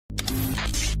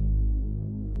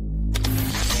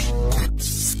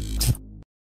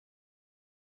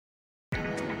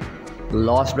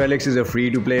Lost Relics is a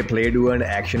free-to-play play-to-earn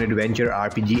action-adventure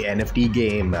RPG NFT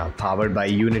game powered by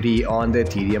Unity on the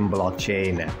Ethereum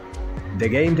blockchain. The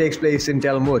game takes place in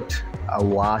Telmut, a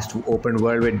vast open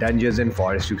world with dungeons and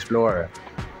forests to explore.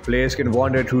 Players can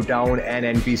wander through town and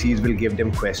NPCs will give them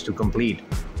quests to complete.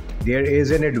 There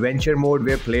is an adventure mode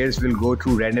where players will go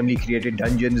through randomly created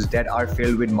dungeons that are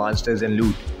filled with monsters and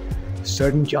loot.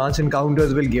 Certain chance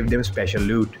encounters will give them special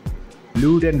loot.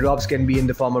 Loot and drops can be in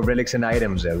the form of relics and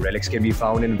items. Relics can be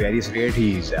found in various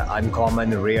rarities: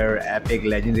 uncommon, rare, epic,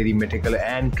 legendary, mythical,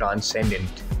 and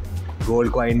transcendent.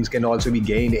 Gold coins can also be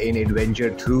gained in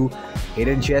adventure through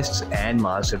hidden chests and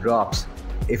monster drops.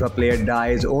 If a player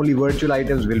dies, only virtual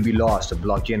items will be lost.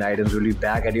 Blockchain items will be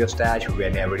back at your stash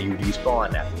whenever you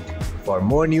respawn. For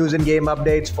more news and game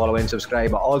updates, follow and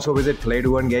subscribe. Also visit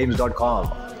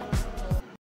playtoearngames.com.